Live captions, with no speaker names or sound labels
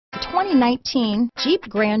2019 Jeep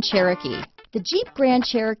Grand Cherokee. The Jeep Grand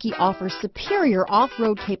Cherokee offers superior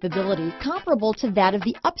off-road capability comparable to that of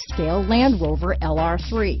the upscale Land Rover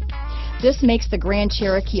LR3. This makes the Grand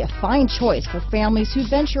Cherokee a fine choice for families who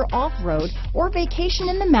venture off-road or vacation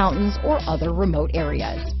in the mountains or other remote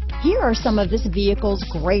areas. Here are some of this vehicle's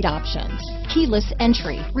great options: keyless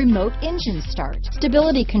entry, remote engine start,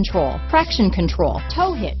 stability control, traction control,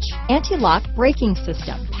 tow hitch, anti-lock braking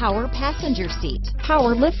system, power passenger seat,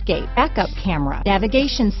 power liftgate, backup camera,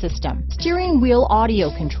 navigation system, steering wheel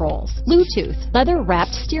audio controls, Bluetooth,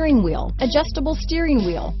 leather-wrapped steering wheel, adjustable steering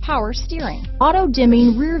wheel, power steering,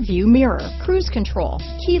 auto-dimming rear view mirror, cruise control,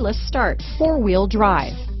 keyless start, four-wheel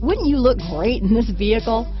drive. Wouldn't you look great in this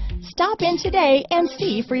vehicle? Stop in today and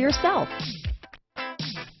see for yourself.